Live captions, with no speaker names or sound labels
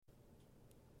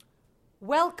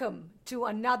Welcome to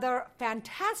another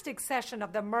fantastic session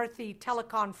of the Murthy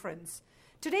teleconference.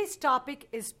 Today's topic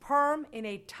is perm in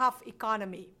a tough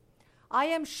economy. I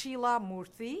am Sheila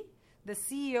Murthy, the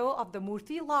CEO of the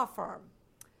Murthy Law Firm.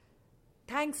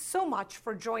 Thanks so much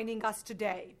for joining us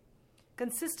today.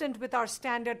 Consistent with our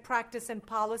standard practice and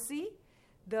policy,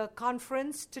 the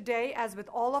conference today, as with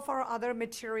all of our other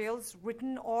materials,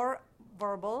 written or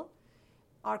verbal,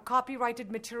 are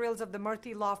copyrighted materials of the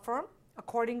Murthy Law Firm.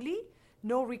 Accordingly,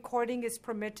 no recording is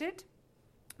permitted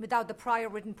without the prior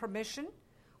written permission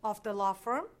of the law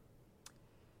firm.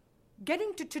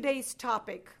 Getting to today's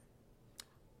topic,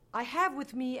 I have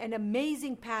with me an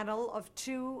amazing panel of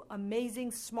two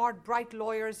amazing, smart, bright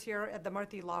lawyers here at the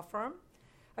Murthy Law Firm,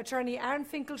 attorney Aaron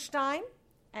Finkelstein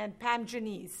and Pam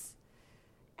Janice.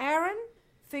 Aaron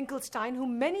Finkelstein,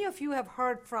 whom many of you have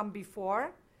heard from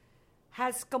before,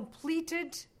 has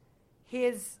completed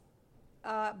his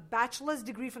bachelor's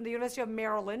degree from the University of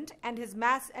Maryland and his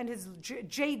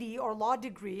JD or law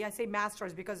degree. I say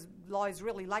master's because law is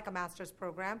really like a master's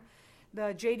program.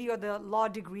 The JD or the law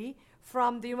degree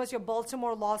from the University of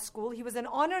Baltimore Law School. He was an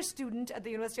honor student at the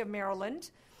University of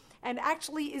Maryland and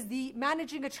actually is the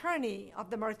managing attorney of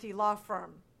the Murthy Law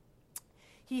Firm.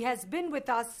 He has been with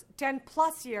us 10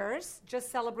 plus years,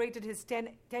 just celebrated his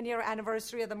 10-year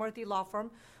anniversary at the Murthy Law Firm.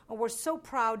 And we're so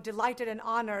proud, delighted, and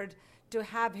honored to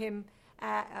have him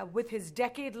with his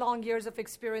decade-long years of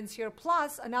experience here,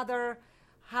 plus another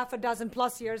half a dozen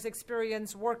plus years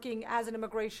experience working as an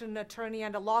immigration attorney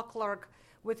and a law clerk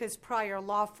with his prior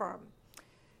law firm.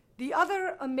 The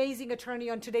other amazing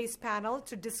attorney on today's panel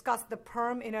to discuss the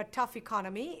perm in a tough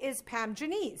economy is Pam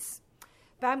Janice.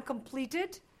 Pam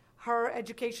completed her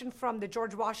education from the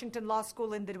George Washington Law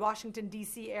School in the Washington,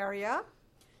 D.C. area.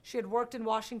 She had worked in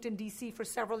Washington, D.C. for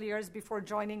several years before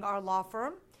joining our law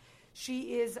firm.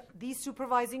 She is the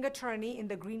supervising attorney in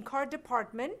the Green Card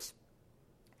Department.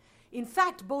 In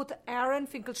fact, both Aaron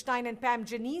Finkelstein and Pam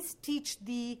Janice teach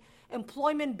the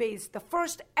employment-based, the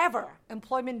first ever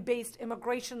employment-based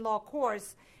immigration law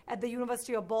course at the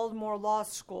University of Baltimore Law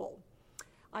School.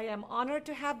 I am honored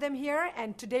to have them here,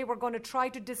 and today we're going to try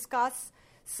to discuss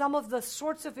some of the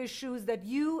sorts of issues that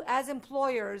you as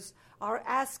employers are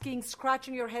asking,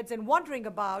 scratching your heads, and wondering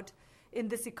about in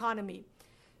this economy.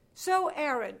 So,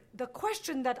 Aaron, the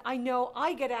question that I know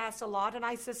I get asked a lot, and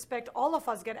I suspect all of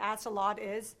us get asked a lot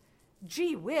is,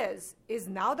 gee whiz, is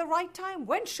now the right time?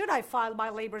 When should I file my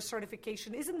labor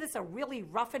certification? Isn't this a really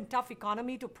rough and tough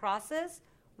economy to process?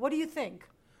 What do you think?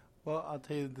 Well, I'll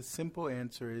tell you the simple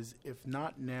answer is, if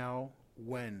not now,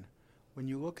 when? When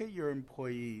you look at your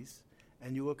employees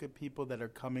and you look at people that are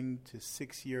coming to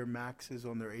 6-year maxes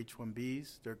on their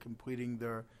H-1Bs, they're completing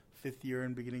their 5th year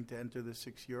and beginning to enter the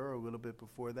 6th year or a little bit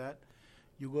before that.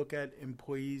 You look at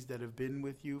employees that have been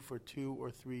with you for 2 or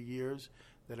 3 years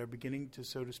that are beginning to,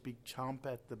 so to speak, chomp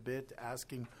at the bit,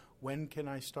 asking, when can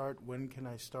I start, when can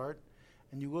I start?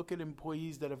 And you look at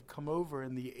employees that have come over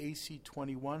in the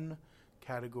AC-21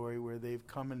 category where they've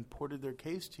come and ported their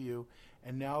case to you,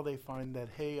 and now they find that,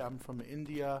 hey, I'm from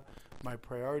India, my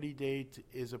priority date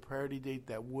is a priority date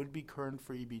that would be current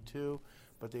for EB-2,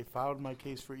 but they filed my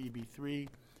case for EB-3.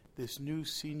 This new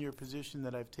senior position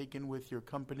that I've taken with your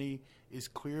company is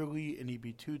clearly an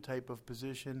EB-2 type of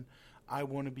position. I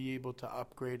want to be able to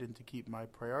upgrade and to keep my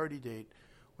priority date.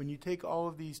 When you take all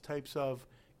of these types of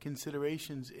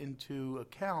considerations into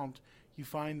account, you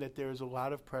find that there's a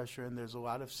lot of pressure and there's a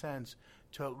lot of sense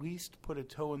to at least put a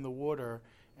toe in the water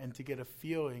and to get a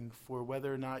feeling for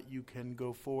whether or not you can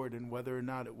go forward and whether or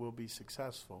not it will be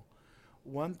successful.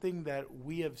 One thing that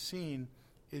we have seen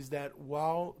is that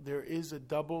while there is a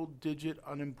double-digit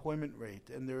unemployment rate,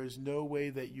 and there is no way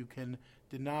that you can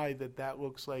deny that that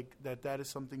looks like that is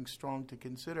something strong to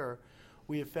consider,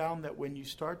 we have found that when you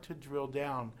start to drill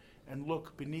down and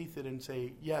look beneath it and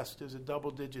say, yes, there's a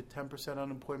double-digit 10%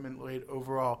 unemployment rate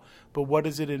overall, but what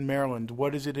is it in Maryland?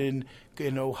 What is it in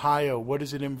Ohio? What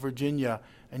is it in Virginia?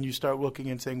 And you start looking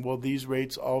and saying, well, these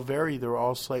rates all vary. They're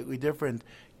all slightly different.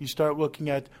 You start looking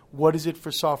at what is it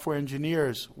for software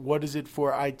engineers? What is it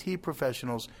for IT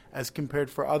professionals as compared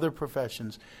for other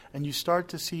professions? And you start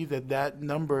to see that that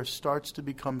number starts to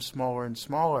become smaller and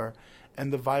smaller,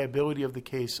 and the viability of the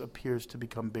case appears to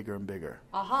become bigger and bigger.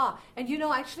 Aha. And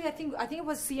actually, I think it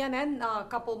was CNN a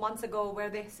couple months ago where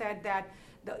they said that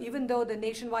even though the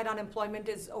nationwide unemployment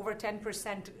is over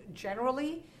 10%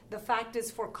 generally, the fact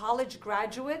is for college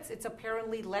graduates, it's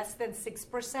apparently less than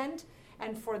 6%.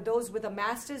 And for those with a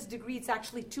master's degree, it's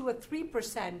actually 2 or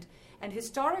 3%. And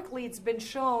historically, it's been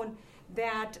shown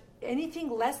that anything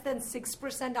less than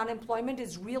 6% unemployment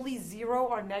is really zero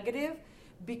or negative,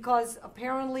 because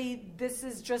apparently this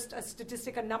is just a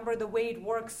statistic, a number, the way it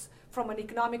works from an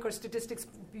economic or statistics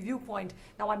viewpoint.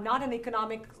 Now, I'm not an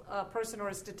economic person or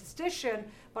a statistician,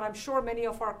 but I'm sure many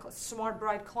of our smart,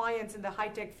 bright clients in the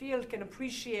high-tech field can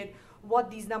appreciate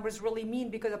what these numbers really mean,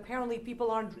 because apparently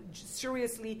people aren't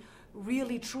seriously,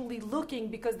 really, truly looking,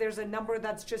 because there's a number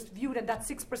that's just viewed, and that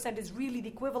 6% is really the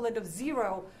equivalent of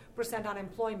 0%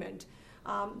 unemployment.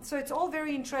 So it's all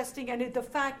very interesting, and the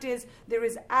fact is there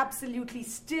is absolutely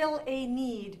still a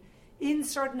need in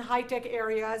certain high-tech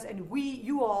areas, and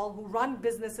you all who run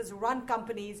businesses, who run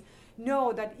companies,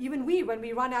 know that even when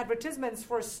we run advertisements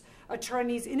for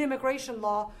attorneys in immigration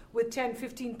law with 10,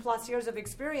 15 plus years of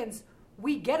experience,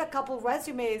 we get a couple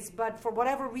resumes, but for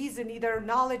whatever reason, either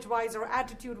knowledge-wise or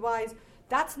attitude-wise,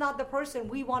 that's not the person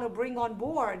we want to bring on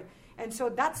board. And so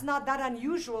that's not that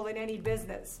unusual in any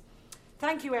business.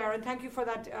 Thank you, Aaron. Thank you for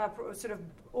that sort of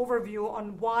overview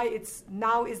on why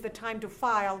now is the time to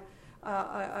file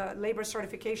a labor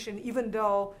certification, even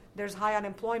though there's high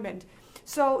unemployment.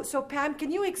 So Pam,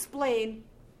 can you explain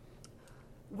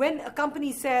when a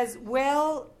company says,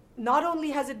 well, not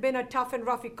only has it been a tough and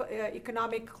rough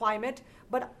economic climate,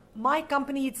 but my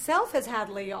company itself has had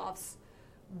layoffs.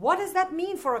 What does that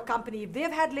mean for a company? If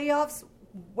they've had layoffs,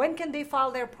 when can they file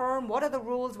their perm? What are the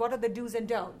rules? What are the do's and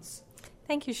don'ts?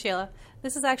 Thank you, Sheila.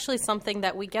 This is actually something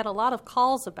that we get a lot of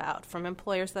calls about from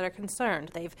employers that are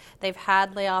concerned. They've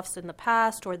had layoffs in the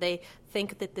past, or they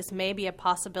think that this may be a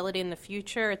possibility in the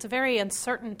future. It's a very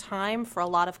uncertain time for a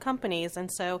lot of companies, and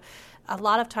so a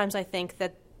lot of times I think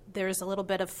that there's a little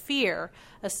bit of fear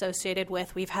associated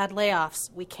with, we've had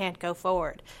layoffs, we can't go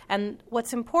forward. And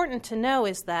what's important to know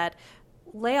is that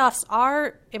layoffs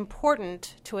are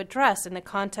important to address in the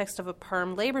context of a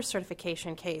perm labor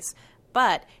certification case,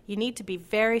 but you need to be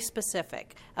very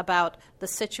specific about the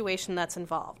situation that's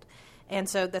involved. And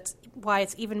so that's why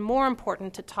it's even more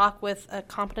important to talk with a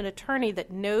competent attorney that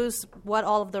knows what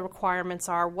all of the requirements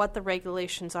are, what the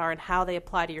regulations are, and how they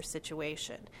apply to your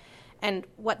situation. And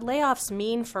what layoffs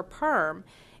mean for perm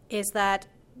is that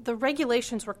the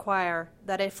regulations require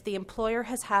that if the employer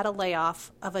has had a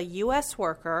layoff of a U.S.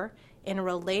 worker in a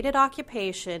related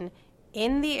occupation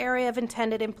in the area of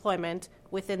intended employment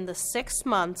within the 6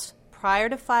 months prior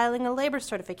to filing a labor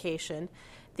certification,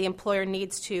 the employer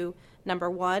needs to, number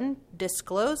one,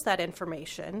 disclose that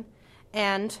information,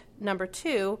 and number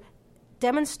two,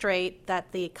 demonstrate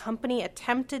that the company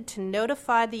attempted to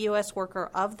notify the U.S. worker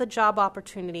of the job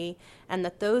opportunity and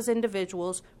that those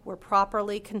individuals were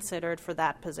properly considered for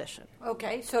that position.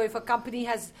 Okay, so if a company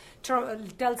has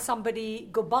tell somebody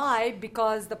goodbye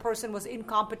because the person was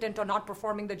incompetent or not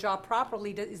performing the job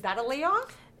properly, is that a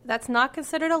layoff? That's not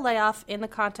considered a layoff in the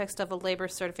context of a labor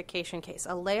certification case.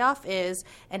 A layoff is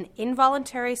an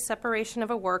involuntary separation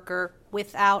of a worker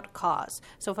without cause.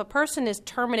 So if a person is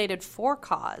terminated for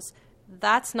cause,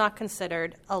 that's not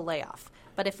considered a layoff.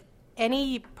 But if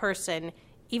any person,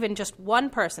 even just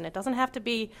one person, it doesn't have to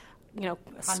be,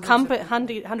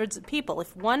 hundreds of people.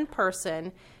 If one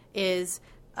person is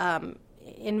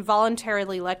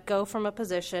involuntarily let go from a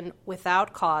position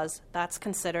without cause, that's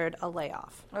considered a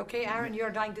layoff. Okay, Aaron, you're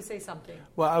dying to say something.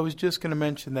 Well, I was just going to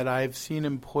mention that I've seen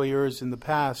employers in the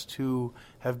past who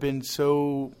have been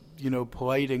so,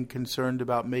 polite and concerned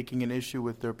about making an issue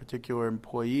with their particular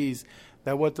employees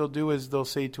that what they'll do is they'll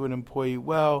say to an employee,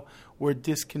 well, we're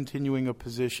discontinuing a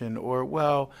position, or,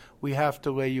 well, we have to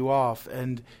lay you off,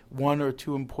 and one or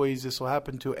two employees this will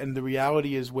happen to. And the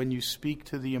reality is when you speak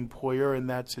to the employer in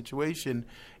that situation,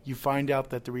 you find out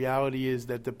that the reality is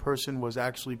that the person was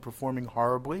actually performing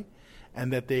horribly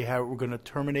and that they were going to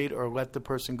terminate or let the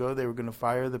person go. They were going to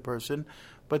fire the person,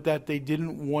 but that they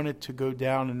didn't want it to go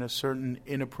down in a certain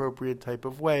inappropriate type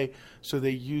of way, so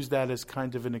they used that as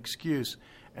kind of an excuse.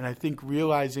 And I think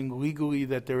realizing legally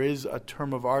that there is a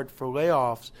term of art for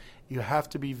layoffs, you have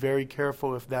to be very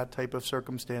careful if that type of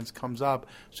circumstance comes up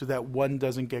so that one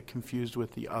doesn't get confused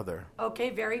with the other. Okay,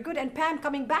 very good. And Pam,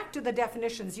 coming back to the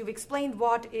definitions, you've explained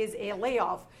what is a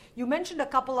layoff. You mentioned a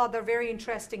couple other very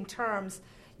interesting terms.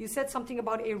 You said something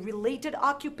about a related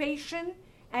occupation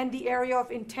and the area of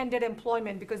intended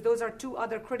employment, because those are two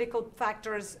other critical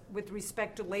factors with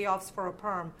respect to layoffs for a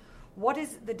perm. What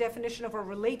is the definition of a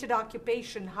related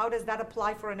occupation? How does that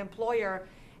apply for an employer?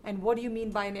 And what do you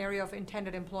mean by an area of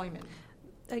intended employment?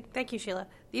 Thank you, Sheila.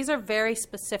 These are very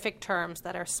specific terms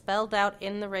that are spelled out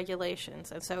in the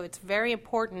regulations. And so it's very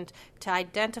important to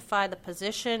identify the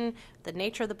position, the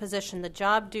nature of the position, the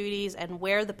job duties, and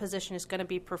where the position is going to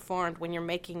be performed when you're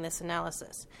making this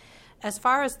analysis. As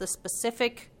far as the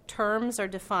specific terms are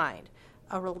defined,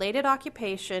 A related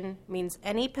occupation means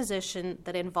any position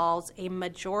that involves a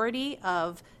majority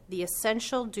of the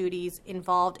essential duties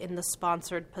involved in the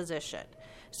sponsored position.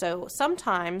 So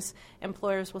sometimes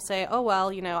employers will say, oh,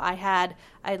 well,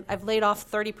 I've laid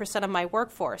off 30% of my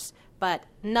workforce, but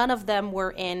none of them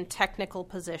were in technical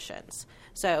positions.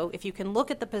 So if you can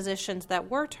look at the positions that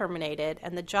were terminated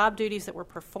and the job duties that were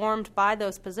performed by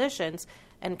those positions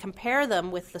and compare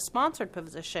them with the sponsored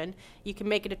position, you can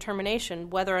make a determination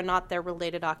whether or not they're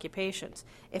related occupations.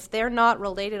 If they're not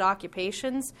related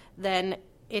occupations, then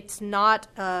it's not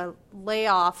a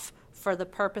layoff for the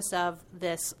purpose of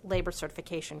this labor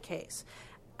certification case.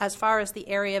 As far as the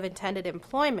area of intended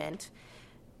employment,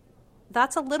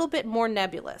 that's a little bit more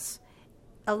nebulous.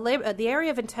 The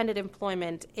area of intended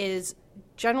employment is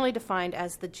generally defined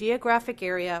as the geographic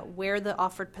area where the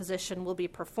offered position will be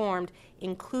performed,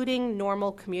 including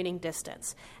normal commuting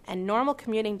distance. And normal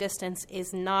commuting distance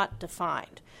is not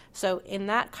defined. So in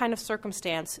that kind of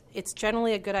circumstance, it's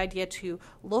generally a good idea to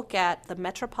look at the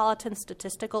metropolitan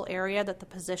statistical area that the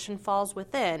position falls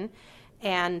within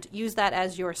and use that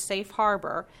as your safe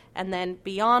harbor. And then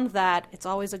beyond that, it's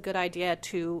always a good idea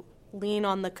to lean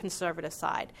on the conservative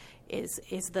side. Is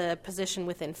the position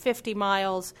within 50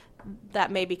 miles? That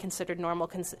may be considered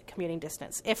normal commuting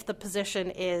distance. If the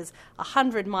position is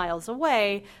 100 miles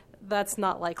away, that's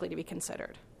not likely to be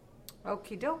considered.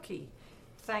 Okie dokie.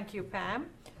 Thank you, Pam.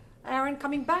 Aaron,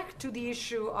 coming back to the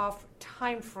issue of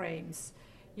timeframes.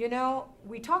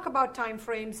 We talk about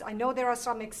timeframes. I know there are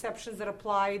some exceptions that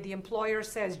apply. The employer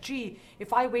says, gee,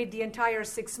 if I wait the entire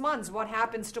 6 months, what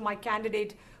happens to my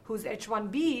candidate whose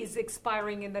H-1B is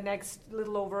expiring in the next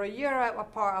little over a year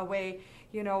away?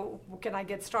 Can I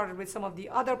get started with some of the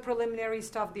other preliminary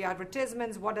stuff, the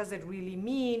advertisements? What does it really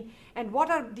mean? And what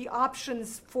are the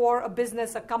options for a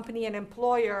business, a company, an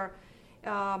employer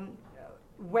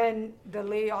when the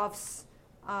layoffs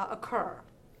occur?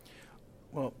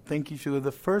 Well, thank you, Sheila.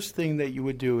 The first thing that you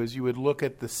would do is you would look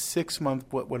at the 6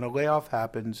 month, when a layoff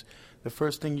happens, the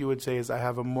first thing you would say is I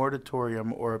have a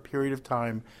moratorium or a period of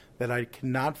time that I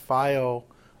cannot file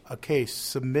a case,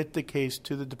 submit the case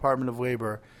to the Department of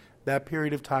Labor. That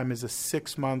period of time is a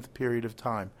 6 month period of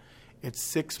time. It's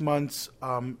 6 months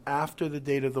after the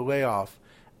date of the layoff.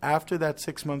 After that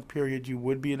 6 month period, you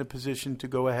would be in a position to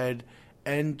go ahead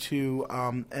and to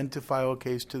file a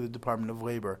case to the Department of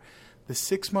Labor. The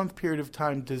 6 month period of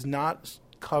time does not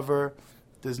cover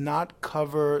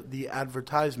the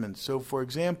advertisement. So, for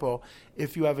example,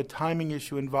 if you have a timing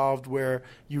issue involved where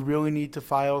you really need to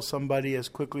file somebody as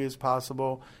quickly as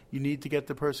possible, you need to get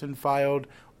the person filed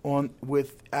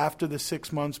after the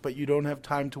 6 months, but you don't have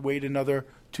time to wait another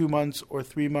 2 months or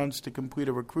 3 months to complete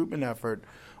a recruitment effort,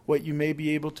 what you may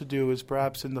be able to do is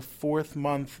perhaps in the 4th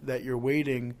month that you're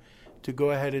waiting to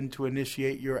go ahead and to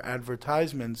initiate your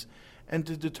advertisements and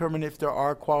to determine if there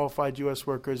are qualified U.S.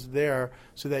 workers there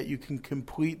so that you can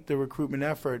complete the recruitment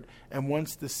effort. And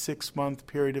once the 6 month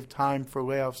period of time for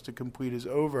layoffs to complete is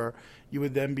over, you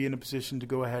would then be in a position to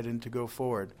go ahead and to go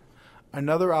forward.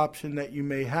 Another option that you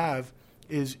may have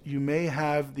is you may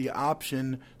have the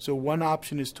option, so one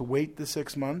option is to wait the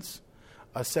 6 months,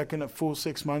 a full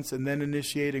 6 months, and then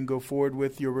initiate and go forward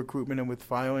with your recruitment and with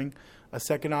filing. A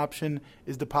second option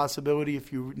is the possibility,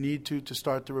 if you need to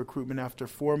start the recruitment after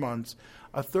 4 months.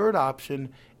 A third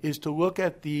option is to look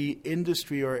at the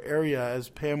industry or area, as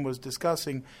Pam was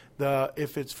discussing.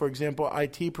 If it's, for example,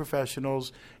 IT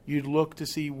professionals, you'd look to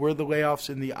see were the layoffs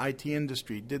in the IT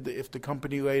industry. If the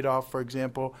company laid off, for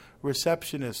example,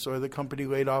 receptionists, or the company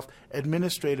laid off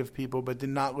administrative people but did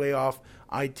not lay off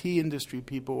IT industry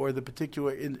people, or the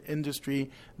particular industry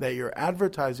that you're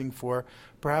advertising for,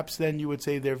 perhaps then you would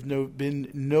say there have been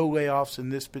no layoffs in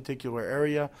this particular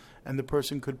area and the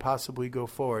person could possibly go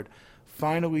forward.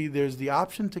 Finally, there's the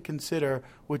option to consider,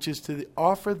 which is to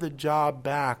offer the job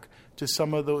back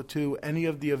to any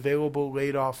of the available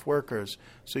laid-off workers.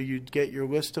 So you'd get your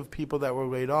list of people that were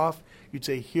laid off. You'd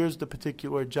say, here's the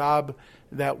particular job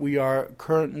that we are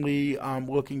currently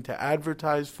looking to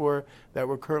advertise for, that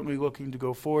we're currently looking to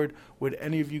go forward. Would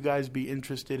any of you guys be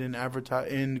interested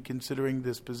in considering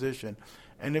this position?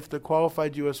 And if the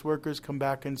qualified U.S. workers come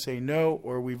back and say no,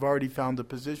 or we've already found a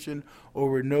position, or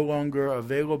we're no longer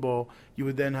available, you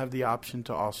would then have the option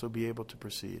to also be able to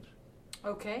proceed.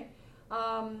 Okay.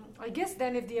 I guess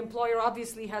then if the employer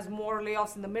obviously has more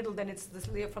layoffs in the middle, then it's this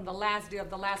layoff from the last day of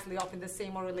the last layoff in the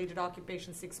same or related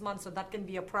occupation 6 months. So that can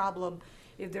be a problem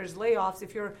if there's layoffs.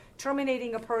 If you're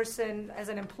terminating a person as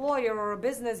an employer or a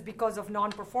business because of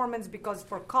non-performance, because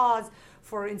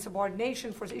for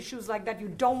insubordination, for issues like that, you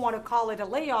don't want to call it a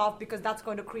layoff because that's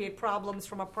going to create problems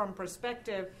from a perm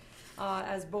perspective.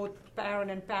 as both Aaron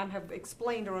and Pam have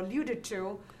explained or alluded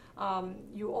to.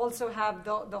 You also have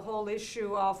the whole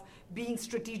issue of being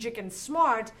strategic and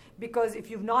smart, because if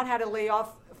you've not had a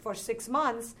layoff for 6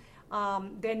 months,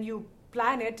 then you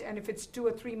plan it, and if it's 2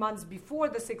 or 3 months before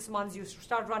the 6 months, you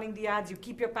start running the ads, you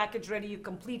keep your package ready, you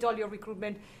complete all your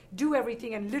recruitment, do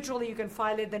everything, and literally you can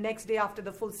file it the next day after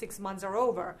the full 6 months are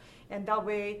over. And that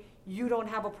way you don't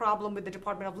have a problem with the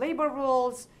Department of Labor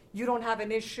rules, you don't have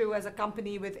an issue as a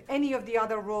company with any of the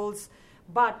other rules,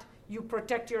 but you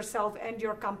protect yourself and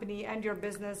your company and your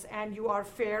business, and you are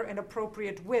fair and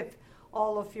appropriate with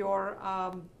all of your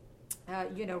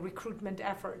recruitment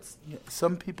efforts. Yeah,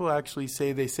 some people actually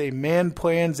say man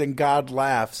plans and God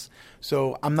laughs.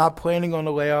 So I'm not planning on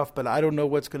a layoff, but I don't know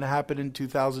what's going to happen in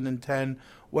 2010.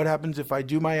 What happens if I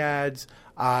do my ads,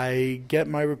 I get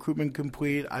my recruitment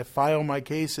complete, I file my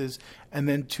cases, and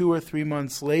then 2 or 3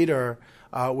 months later,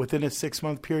 within a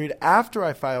 6-month period after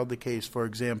I filed the case, for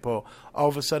example, all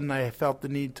of a sudden I felt the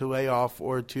need to lay off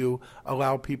or to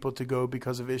allow people to go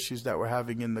because of issues that we're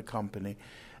having in the company.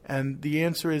 And the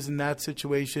answer is, in that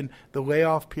situation, the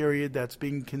layoff period that's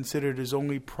being considered is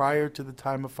only prior to the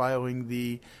time of filing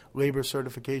the labor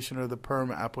certification or the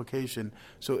PERM application.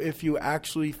 So if you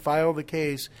actually file the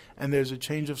case and there's a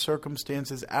change of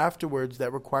circumstances afterwards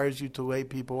that requires you to lay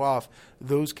people off,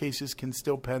 those cases can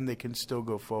still pen, they can still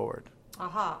go forward.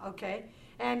 Okay.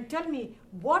 And tell me,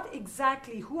 who are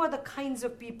the kinds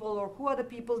of people, or who are the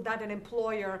people that an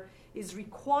employer is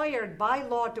required by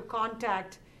law to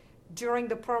contact during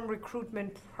the PERM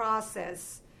recruitment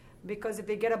process? Because if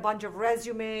they get a bunch of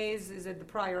resumes, is it the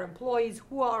prior employees?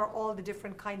 Who are all the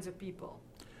different kinds of people?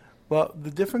 Well,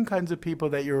 the different kinds of people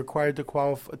that you're required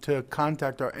to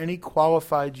contact are any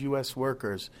qualified U.S.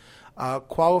 workers.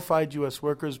 Qualified U.S.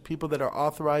 workers, people that are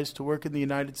authorized to work in the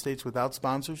United States without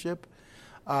sponsorship,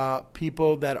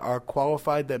 people that are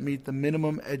qualified that meet the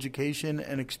minimum education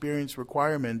and experience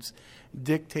requirements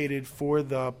dictated for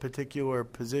the particular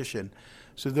position.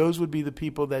 So those would be the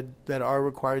people that are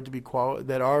required to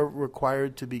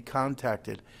be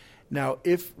contacted. Now,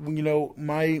 if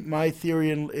my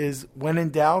theory is, when in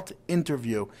doubt,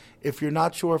 interview. If you're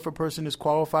not sure if a person is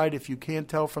qualified, if you can't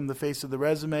tell from the face of the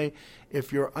resume,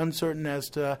 if you're uncertain as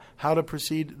to how to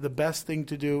proceed, the best thing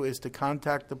to do is to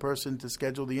contact the person to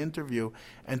schedule the interview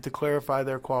and to clarify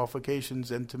their qualifications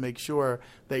and to make sure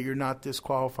that you're not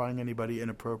disqualifying anybody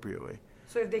inappropriately.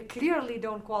 So if they clearly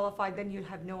don't qualify, then you'll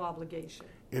have no obligation.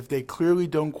 If they clearly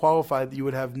don't qualify, you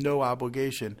would have no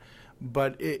obligation.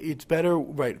 But it's better,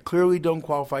 right? Clearly don't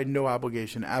qualify, no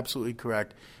obligation. Absolutely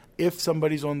correct. If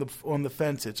somebody's on the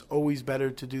fence, it's always better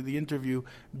to do the interview,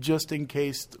 just in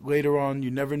case later on.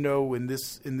 You never know in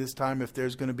this time if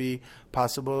there's going to be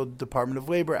possible Department of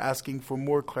Labor asking for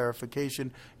more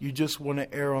clarification. You just want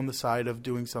to err on the side of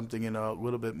doing something in a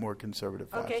little bit more conservative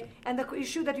fashion. Okay, and the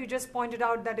issue that you just pointed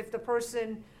out, that if the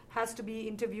person has to be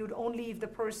interviewed only if the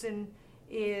person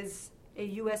is a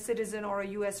U.S. citizen or a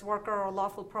U.S. worker or a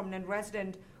lawful permanent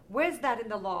resident, where's that in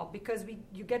the law? Because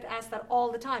you get asked that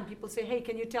all the time. People say, hey,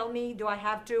 can you tell me, do I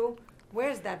have to?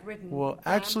 Where's that written? Well,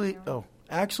 actually,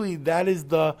 that is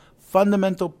the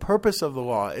fundamental purpose of the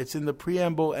law. It's in the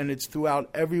preamble, and it's throughout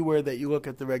everywhere that you look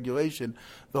at the regulation.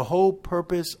 The whole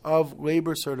purpose of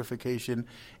labor certification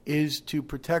is to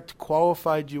protect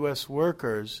qualified U.S.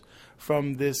 workers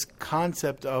from this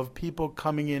concept of people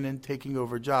coming in and taking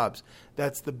over jobs.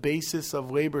 That's the basis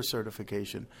of labor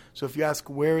certification. So if you ask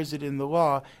where is it in the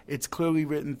law, it's clearly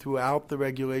written throughout the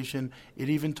regulation. It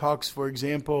even talks, for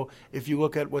example, if you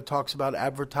look at what talks about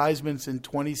advertisements in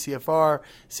 20 CFR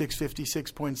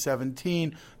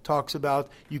 656.17, talks about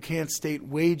you can't state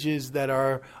wages that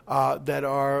are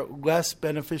less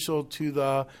beneficial to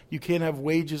the. You can't have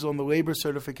wages on the labor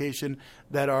certification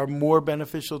that are more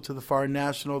beneficial to the foreign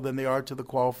national than they are to the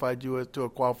qualified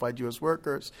U.S.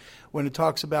 workers. When it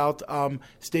talks about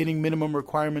stating minimum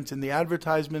requirements in the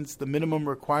advertisements, the minimum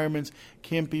requirements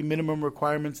can't be minimum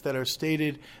requirements that are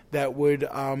stated that would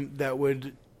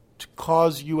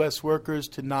cause U.S. workers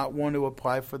to not want to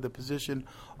apply for the position.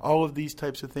 All of these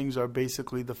types of things are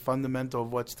basically the fundamental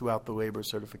of what's throughout the labor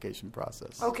certification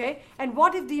process. Okay, and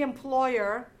what if the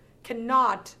employer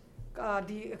cannot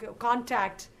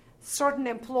contact certain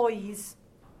employees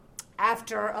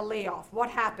after a layoff? What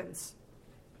happens?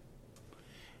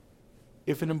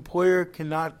 If an employer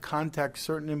cannot contact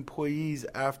certain employees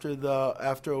after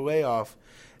a layoff,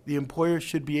 the employer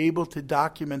should be able to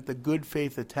document the good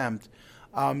faith attempt.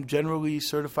 Generally,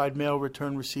 certified mail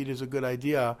return receipt is a good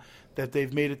idea, that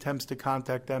they've made attempts to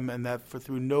contact them and that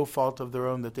through no fault of their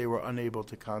own that they were unable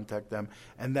to contact them.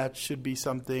 And that should be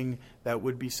something that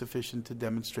would be sufficient to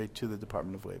demonstrate to the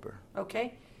Department of Labor.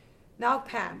 Okay. Now,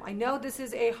 Pam, I know this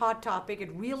is a hot topic.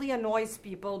 It really annoys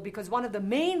people because one of the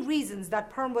main reasons that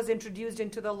PERM was introduced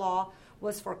into the law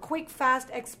was for quick, fast,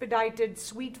 expedited,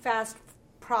 sweet, fast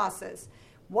process.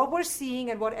 What we're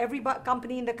seeing and what every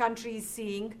company in the country is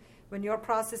seeing when you're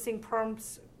processing PERM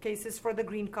cases for the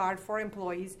green card for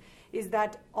employees is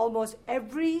that almost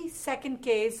every second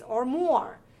case or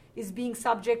more is being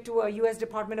subject to a U.S.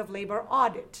 Department of Labor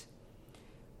audit.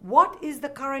 What is the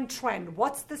current trend?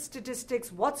 What's the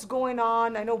statistics? What's going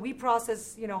on? I know we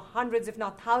process, hundreds, if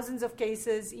not thousands of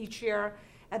cases each year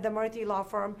at the Murthy Law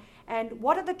Firm. And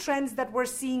what are the trends that we're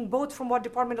seeing both from what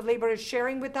Department of Labor is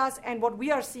sharing with us and what we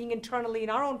are seeing internally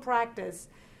in our own practice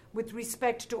with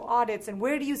respect to audits? And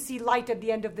where do you see light at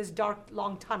the end of this dark,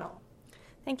 long tunnel?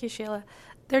 Thank you, Sheila.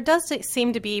 There does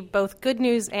seem to be both good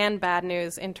news and bad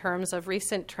news in terms of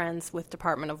recent trends with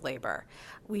Department of Labor.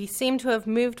 We seem to have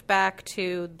moved back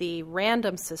to the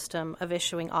random system of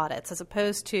issuing audits, as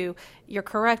opposed to, you're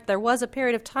correct, there was a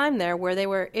period of time there where they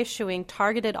were issuing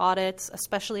targeted audits,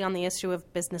 especially on the issue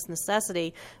of business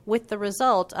necessity, with the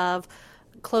result of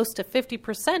close to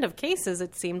 50% of cases,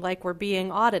 it seemed like, were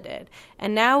being audited.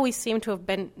 And now we seem to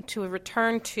have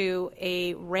returned to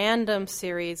a random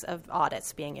series of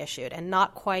audits being issued, and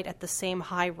not quite at the same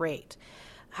high rate.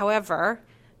 However,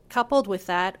 coupled with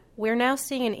that, we're now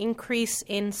seeing an increase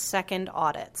in second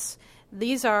audits.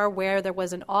 These are where there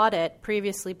was an audit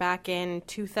previously back in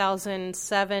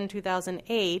 2007,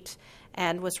 2008,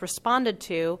 and was responded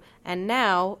to, and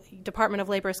now Department of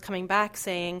Labor is coming back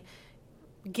saying,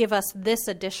 give us this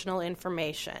additional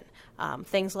information.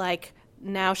 Things like,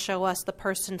 now show us the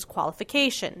person's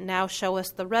qualification, now show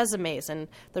us the resumes and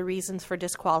the reasons for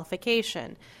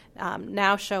disqualification,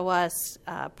 now show us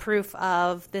proof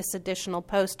of this additional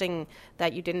posting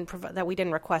that that we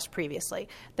didn't request previously.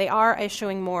 They are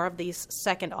issuing more of these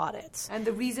second audits. And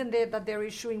the reason that they're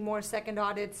issuing more second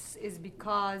audits is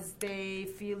because they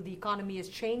feel the economy has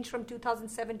changed from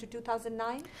 2007 to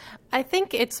 2009? I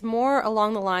think it's more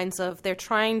along the lines of they're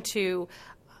trying to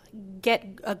get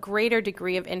a greater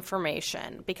degree of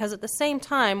information, because at the same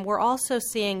time we're also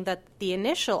seeing that the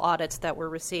initial audits that we're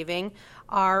receiving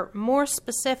are more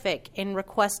specific in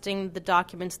requesting the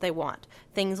documents they want.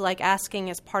 Things like asking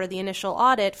as part of the initial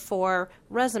audit for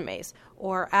resumes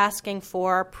or asking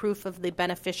for proof of the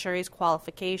beneficiary's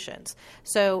qualifications.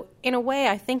 So in a way,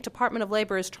 I think Department of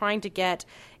Labor is trying to get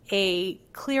a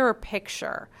clearer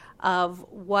picture of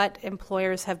what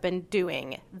employers have been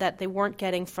doing that they weren't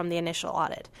getting from the initial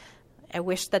audit. I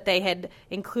wish that they had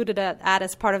included that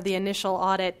as part of the initial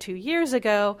audit 2 years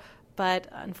ago, but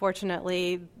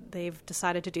unfortunately they've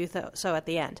decided to do so at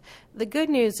the end. The good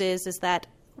news is that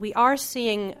we are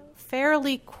seeing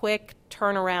fairly quick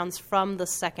turnarounds from the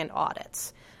second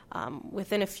audits,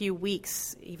 within a few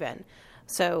weeks even.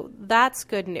 So that's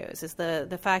good news, is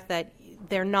the fact that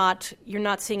you're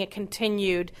not seeing it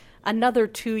continued another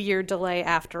 2-year delay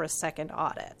after a second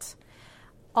audit.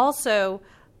 Also,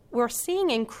 we're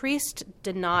seeing increased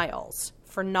denials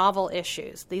for novel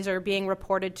issues. These are being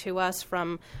reported to us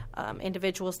from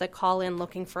individuals that call in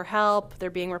looking for help.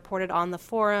 They're being reported on the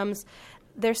forums.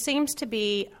 There seems to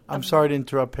be... I'm sorry to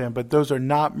interrupt, Pam, but those are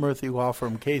not Murthy Law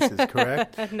Firm cases,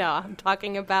 correct? No, I'm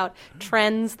talking about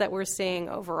trends that we're seeing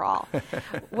overall.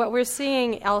 What we're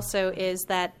seeing also is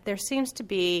that there seems to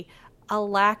be a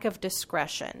lack of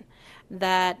discretion.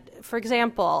 That, for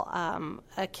example,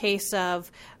 a case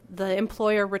of the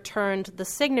employer returned the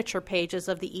signature pages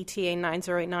of the ETA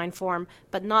 9089 form,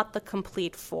 but not the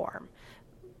complete form.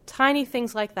 Tiny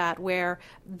things like that, where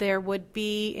there would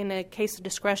be, in a case of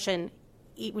discretion,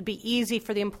 it would be easy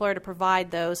for the employer to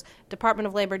provide those. Department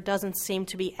of Labor doesn't seem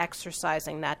to be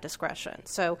exercising that discretion.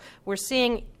 So we're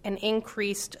seeing an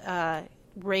increased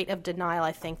rate of denial,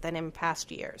 I think, than in past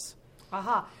years.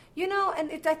 Aha. And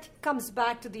it I think comes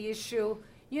back to the issue,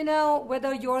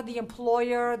 whether you're the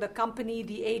employer, the company,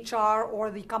 the HR, or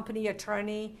the company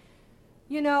attorney,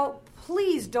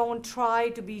 please don't try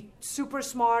to be super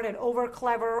smart and over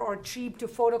clever or cheap to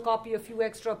photocopy a few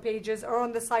extra pages or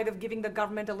on the side of giving the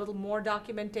government a little more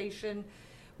documentation.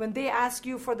 When they ask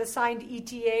you for the signed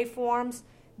ETA forms,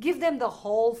 give them the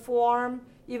whole form,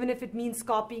 even if it means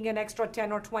copying an extra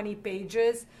 10 or 20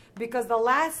 pages, because the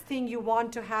last thing you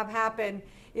want to have happen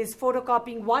is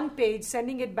photocopying one page,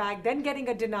 sending it back, then getting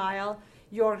a denial.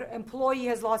 Your employee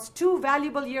has lost 2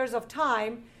 valuable years of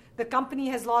time. The company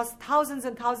has lost thousands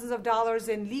and thousands of dollars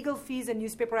in legal fees and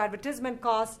newspaper advertisement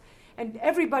costs, and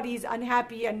everybody's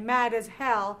unhappy and mad as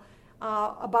hell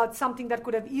about something that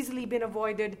could have easily been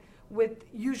avoided with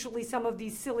usually some of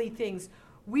these silly things.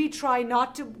 We try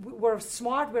not to, we're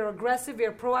smart, we're aggressive,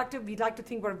 we're proactive. We like to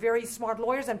think we're very smart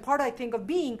lawyers. And part, I think, of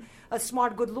being a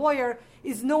smart, good lawyer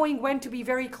is knowing when to be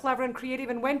very clever and creative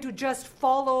and when to just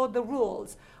follow the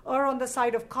rules. Err on the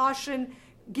side of caution,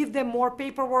 give them more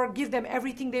paperwork, give them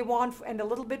everything they want and a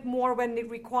little bit more when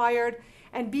required.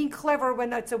 And being clever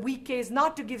when it's a weak case,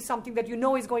 not to give something that you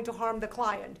know is going to harm the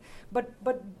client.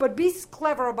 But be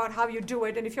clever about how you do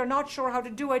it. And if you're not sure how to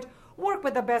do it, work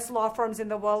with the best law firms in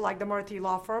the world, like the Murthy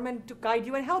Law Firm, and to guide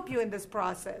you and help you in this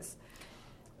process.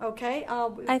 Okay?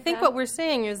 I think what we're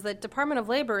seeing is that Department of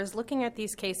Labor is looking at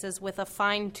these cases with a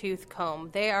fine-tooth comb.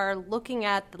 They are looking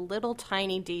at the little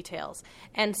tiny details.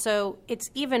 And so it's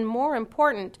even more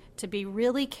important to be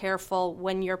really careful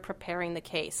when you're preparing the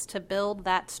case, to build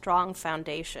that strong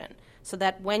foundation, so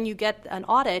that when you get an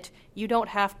audit, you don't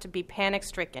have to be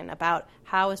panic-stricken about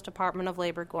how is Department of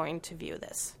Labor going to view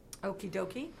this. Okie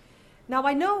dokie. Now,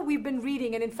 I know we've been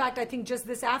reading, and in fact, I think just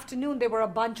this afternoon there were a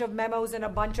bunch of memos and a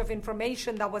bunch of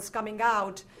information that was coming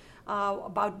out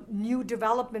about new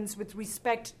developments with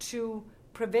respect to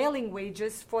prevailing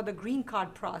wages for the green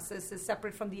card process, is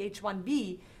separate from the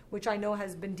H-1B, which I know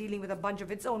has been dealing with a bunch of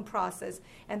its own process,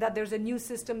 and that there's a new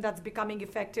system that's becoming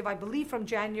effective, I believe, from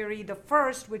January the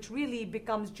 1st, which really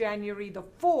becomes January the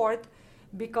 4th,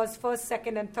 because 1st,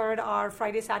 2nd, and 3rd are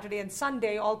Friday, Saturday, and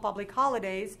Sunday, all public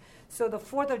holidays. So the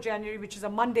 4th of January, which is a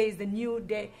Monday, is the new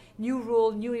day, new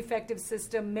rule, new effective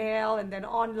system, mail, and then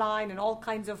online, and all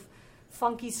kinds of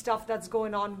funky stuff that's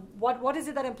going on. What is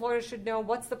it that employers should know?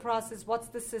 What's the process? What's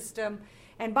the system?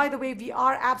 And by the way, we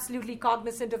are absolutely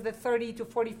cognizant of the 30 to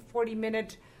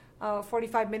 45-minute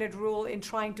rule in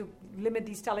trying to limit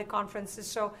these teleconferences.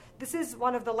 So this is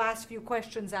one of the last few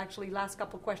questions, actually, last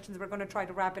couple of questions. We're going to try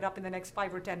to wrap it up in the next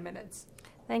 5 or 10 minutes.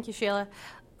 Thank you, Sheila.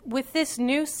 With this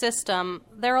new system,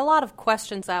 there are a lot of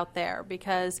questions out there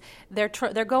because they're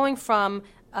going from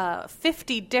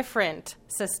 50 different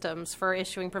systems for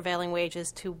issuing prevailing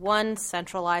wages to one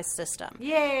centralized system.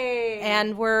 Yay!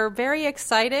 And we're very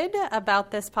excited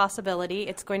about this possibility.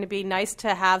 It's going to be nice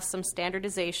to have some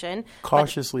standardization.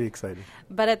 Cautiously excited.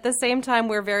 But at the same time,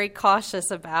 we're very cautious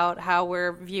about how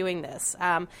we're viewing this.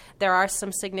 There are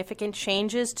some significant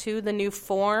changes to the new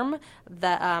form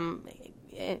that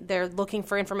they're looking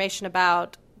for information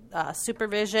about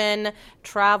supervision,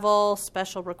 travel,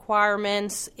 special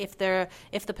requirements, if the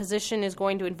position is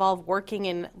going to involve working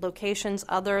in locations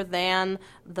other than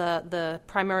the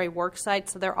primary work site.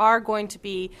 So there are going to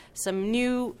be some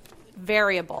new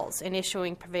variables in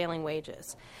issuing prevailing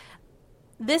wages.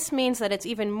 This means that it's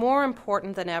even more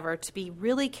important than ever to be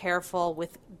really careful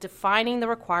with defining the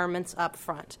requirements up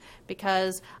front,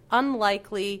 because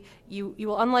you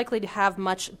will unlikely to have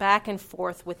much back and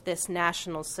forth with this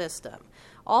national system.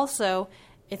 Also,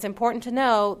 it's important to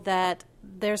know that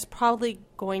there's probably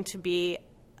going to be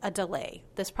a delay.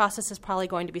 This process is probably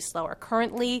going to be slower.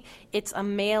 Currently, it's a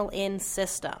mail-in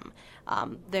system.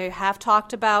 They have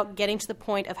talked about getting to the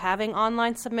point of having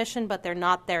online submission, but they're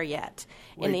not there yet.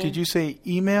 Wait, did you say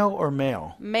email or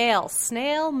mail? Mail,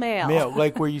 snail mail. Mail,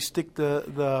 like where you stick the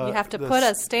you have to put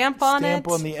a stamp on it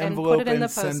on the envelope and put it in the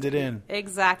send it in.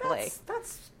 Exactly.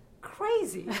 That's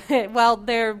crazy. Well,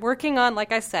 they're working on,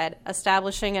 like I said,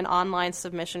 establishing an online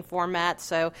submission format,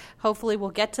 so hopefully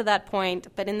we'll get to that point.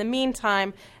 But in the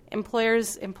meantime,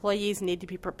 employees need to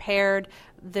be prepared.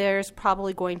 There's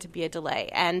probably going to be a delay.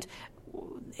 And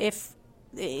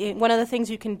one of the things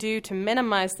you can do to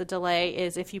minimize the delay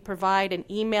is if you provide an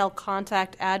email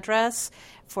contact address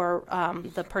for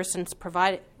the person's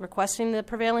requesting the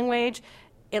prevailing wage,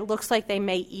 it looks like they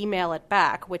may email it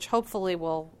back, which hopefully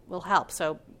will help.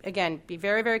 So again, be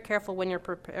very, very careful when you're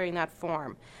preparing that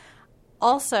form.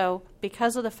 Also,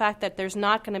 because of the fact that there's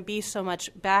not going to be so much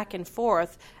back and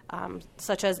forth,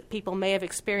 such as people may have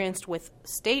experienced with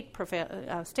state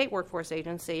workforce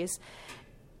agencies,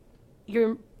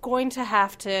 you're going to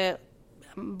have to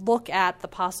look at the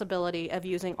possibility of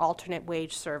using alternate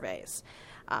wage surveys.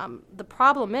 The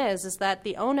problem is that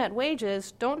the O-Net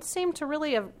wages don't seem to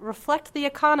really reflect the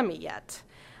economy yet.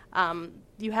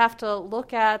 You have to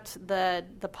look at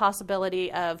the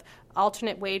possibility of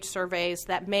alternate wage surveys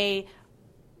that may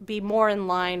be more in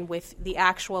line with the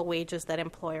actual wages that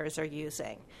employers are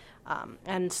using.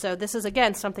 And so this is,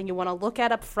 again, something you want to look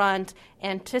at up front,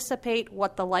 anticipate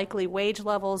what the likely wage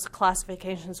levels,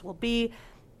 classifications will be,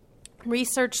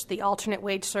 research the alternate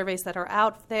wage surveys that are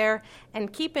out there,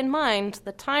 and keep in mind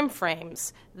the time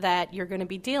frames that you're going to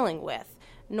be dealing with.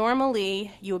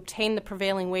 Normally, you obtain the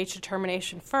prevailing wage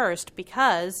determination first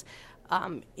because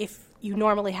if you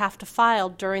normally have to file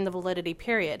during the validity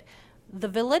period. the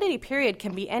validity period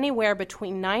can be anywhere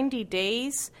between 90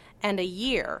 days and a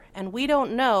year, and we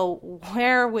don't know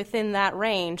where within that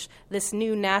range this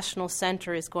new national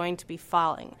center is going to be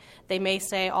falling. They may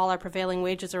say all our prevailing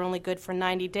wages are only good for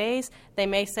 90 days. They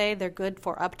may say they're good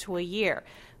for up to a year.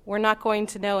 We're not going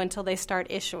to know until they start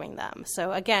issuing them.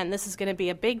 So again, this is going to be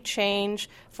a big change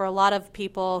for a lot of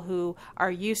people who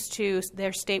are used to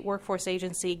their state workforce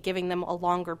agency giving them a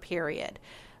longer period.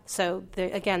 So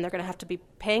again, they're going to have to be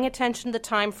paying attention to the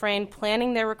time frame,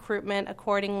 planning their recruitment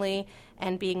accordingly,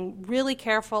 and being really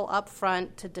careful up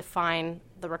front to define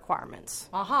the requirements.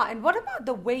 And what about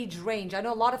the wage range? I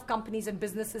know a lot of companies and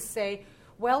businesses say,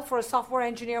 well, for a software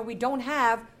engineer, we don't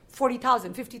have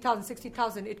 40,000, 50,000,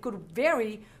 60,000. It could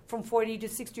vary from 40 to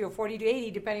 60 or 40 to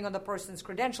 80, depending on the person's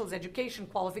credentials, education,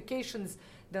 qualifications,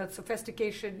 the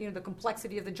sophistication, the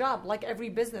complexity of the job, like every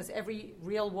business, every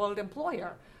real-world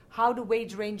employer. How do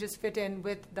wage ranges fit in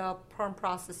with the perm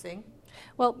processing?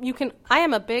 Well, I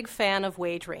am a big fan of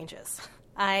wage ranges.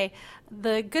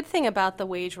 The good thing about the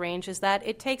wage range is that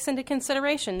it takes into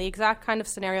consideration the exact kind of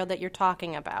scenario that you're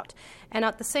talking about. And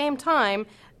at the same time,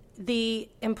 the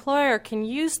employer can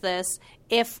use this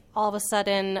if all of a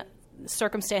sudden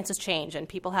circumstances change and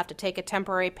people have to take a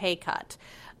temporary pay cut.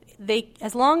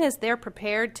 As long as they're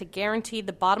prepared to guarantee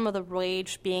the bottom of the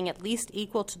wage being at least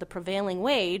equal to the prevailing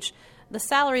wage, the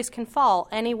salaries can fall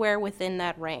anywhere within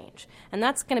that range. And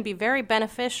that's going to be very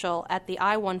beneficial at the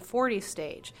I-140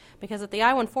 stage, because at the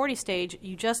I-140 stage,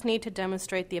 you just need to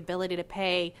demonstrate the ability to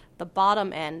pay the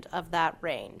bottom end of that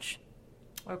range.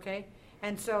 Okay.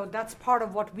 And so that's part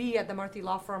of what we at the Murthy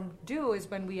Law Firm do,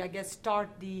 is when we, start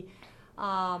the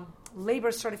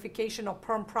labor certification of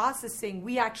perm processing,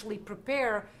 we actually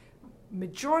prepare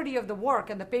majority of the work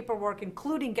and the paperwork,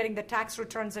 including getting the tax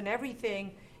returns and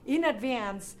everything in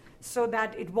advance, so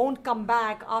that it won't come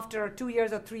back after 2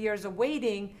 years or 3 years of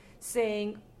waiting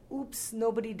saying, oops,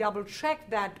 nobody double-checked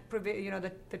that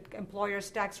the employer's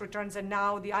tax returns, and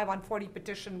now the I-140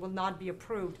 petition will not be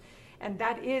approved. And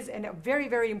that is a very,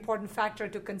 very important factor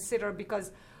to consider,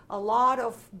 because a lot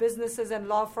of businesses and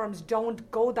law firms don't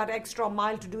go that extra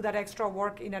mile to do that extra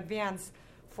work in advance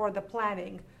for the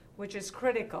planning, which is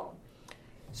critical.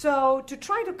 So to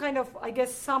try to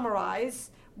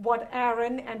summarize what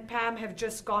Aaron and Pam have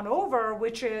just gone over,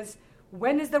 which is,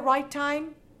 when is the right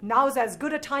time? Now is as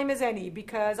good a time as any,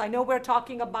 because I know we're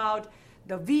talking about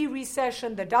the V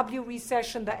recession, the W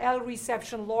recession, the L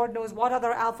recession, Lord knows what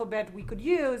other alphabet we could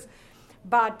use.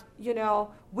 But,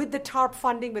 with the TARP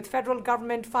funding, with federal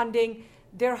government funding,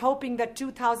 they're hoping that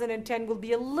 2010 will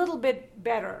be a little bit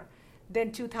better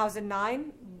than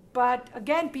 2009. But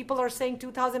again, people are saying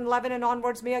 2011 and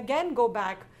onwards may again go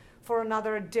back for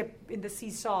another dip in the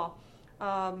seesaw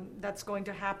that's going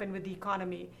to happen with the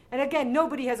economy. And again,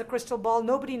 nobody has a crystal ball.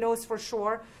 Nobody knows for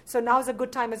sure. So now's a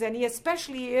good time as any,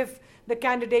 especially if the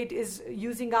candidate has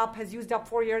used up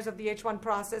 4 years of the H-1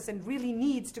 process and really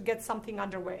needs to get something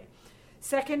underway.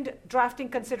 Second, drafting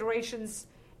considerations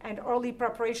and early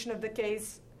preparation of the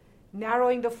case,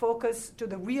 narrowing the focus to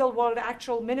the real-world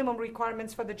actual minimum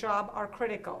requirements for the job are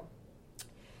critical.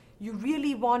 You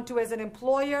really want to, as an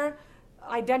employer,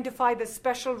 identify the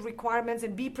special requirements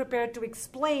and be prepared to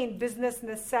explain business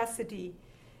necessity,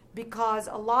 because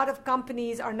a lot of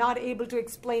companies are not able to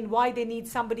explain why they need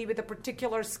somebody with a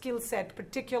particular skill set,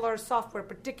 particular software,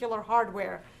 particular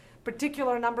hardware,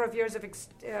 particular number of years of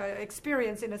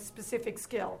experience in a specific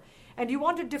skill. And you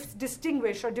want to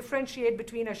distinguish or differentiate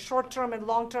between a short-term and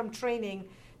long-term training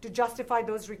to justify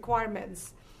those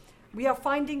requirements. We are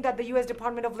finding that the U.S.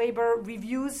 Department of Labor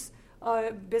reviews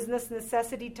business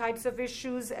necessity types of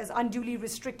issues as unduly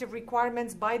restrictive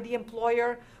requirements by the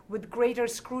employer with greater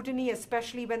scrutiny,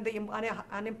 especially when the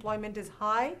unemployment is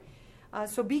high.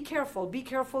 So be careful. Be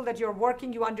careful that you're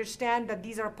working. You understand that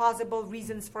these are possible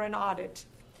reasons for an audit.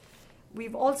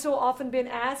 We've also often been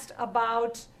asked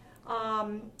about,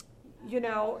 the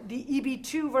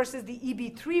EB-2 versus the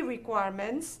EB-3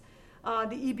 requirements.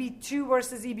 The EB-2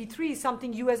 versus EB-3 is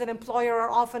something you as an employer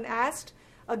are often asked.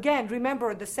 Again,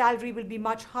 remember, the salary will be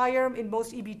much higher in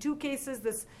most EB-2 cases.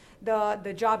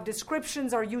 The job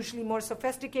descriptions are usually more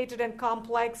sophisticated and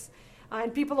complex.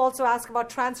 And people also ask about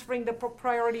transferring the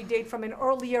priority date from an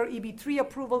earlier EB-3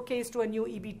 approval case to a new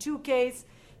EB-2 case.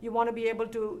 You want to be able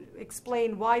to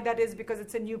explain why that is, because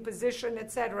it's a new position,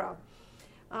 etc.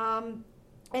 And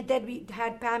then we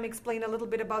had Pam explain a little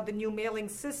bit about the new mailing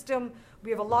system We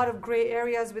have a lot of gray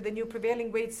areas with the new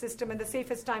prevailing wage system, and the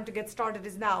safest time to get started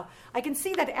is now. I can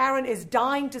see that Aaron is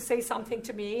dying to say something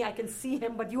to me. I can see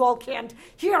him, but you all can't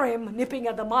hear him nipping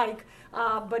at the mic.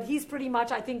 But he's pretty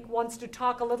much, I think, wants to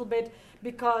talk a little bit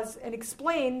and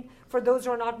explain for those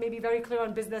who are not maybe very clear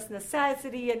on business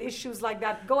necessity and issues like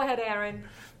that. Go ahead, Aaron.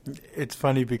 It's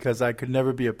funny because I could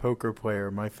never be a poker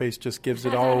player. My face just gives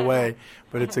it all away,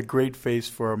 but it's a great face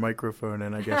for a microphone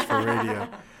and I guess for radio.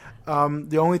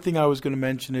 The only thing I was going to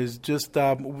mention is just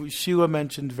Sheila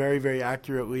mentioned very, very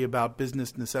accurately about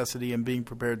business necessity and being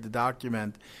prepared to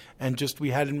document. And just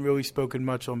we hadn't really spoken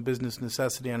much on business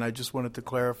necessity, and I just wanted to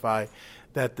clarify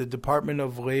that the Department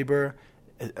of Labor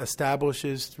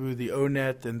establishes through the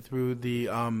ONET and through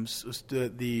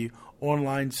the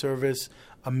online service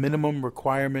a minimum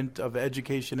requirement of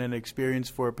education and experience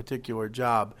for a particular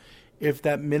job. If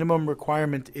that minimum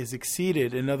requirement is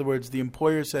exceeded, in other words, the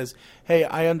employer says, hey,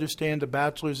 I understand a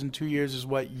bachelor's in 2 years is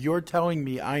what you're telling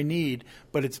me I need,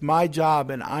 but it's my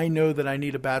job and I know that I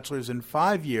need a bachelor's in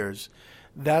 5 years,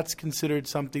 that's considered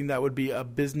something that would be a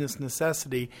business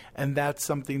necessity, and that's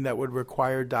something that would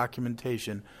require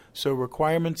documentation. So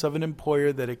requirements of an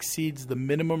employer that exceeds the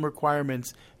minimum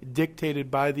requirements dictated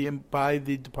by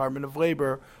the Department of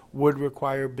Labor would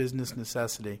require business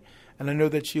necessity. And I know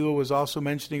that Sheila was also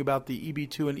mentioning about the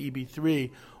EB2 and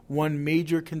EB3. One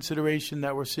major consideration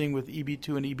that we're seeing with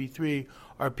EB2 and EB3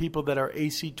 are people that are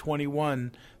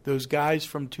AC21, those guys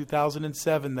from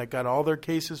 2007 that got all their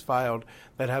cases filed,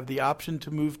 that have the option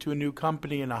to move to a new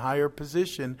company in a higher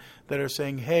position, that are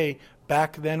saying, hey,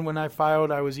 back then when I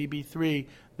filed, I was EB3.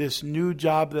 This new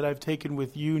job that I've taken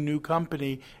with you, new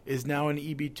company, is now an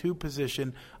EB2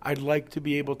 position. I'd like to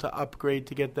be able to upgrade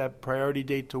to get that priority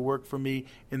date to work for me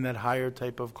in that higher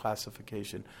type of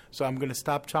classification. So I'm going to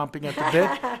stop chomping at the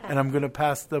bit, and I'm going to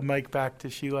pass the mic back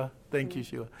to Sheila. Thank you,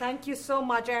 Sheila. Thank you so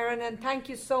much, Aaron, and thank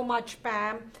you so much,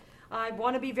 Pam. I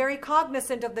want to be very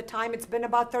cognizant of the time. It's been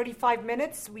about 35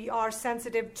 minutes. We are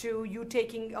sensitive to you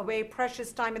taking away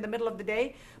precious time in the middle of the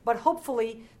day, but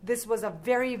hopefully this was a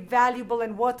very valuable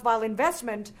and worthwhile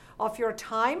investment of your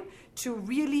time to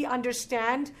really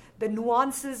understand the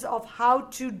nuances of how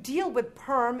to deal with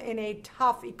perm in a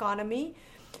tough economy.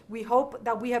 We hope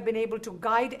that we have been able to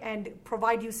guide and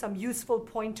provide you some useful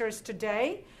pointers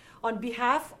today. On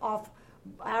behalf of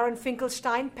Aaron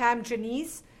Finkelstein, Pam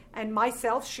Janice, and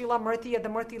myself, Sheila Murthy at the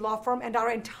Murthy Law Firm, and our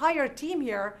entire team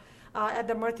here at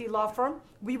the Murthy Law Firm,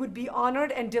 we would be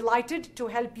honored and delighted to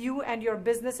help you and your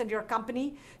business and your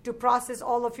company to process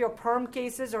all of your perm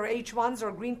cases or H-1s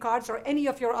or green cards or any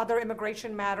of your other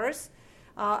immigration matters.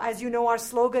 As you know, our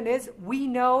slogan is, we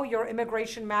know your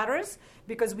immigration matters,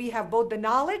 because we have both the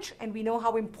knowledge and we know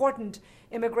how important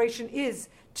immigration is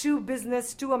to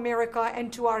business, to America,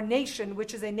 and to our nation,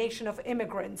 which is a nation of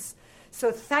immigrants. So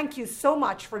thank you so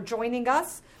much for joining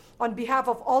us. On behalf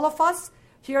of all of us,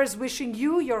 here's wishing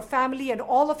you, your family, and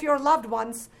all of your loved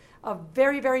ones a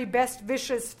very, very best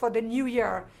wishes for the new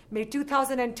year. May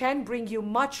 2010 bring you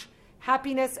much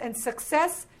happiness and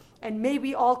success, and may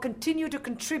we all continue to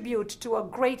contribute to a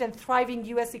great and thriving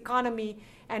U.S. economy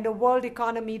and a world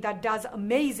economy that does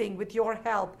amazing with your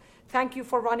help. Thank you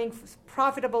for running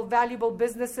profitable, valuable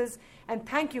businesses, and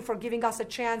thank you for giving us a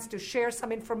chance to share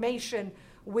some information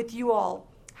with you all.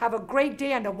 Have a great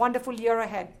day and a wonderful year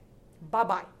ahead.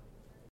 Bye-bye.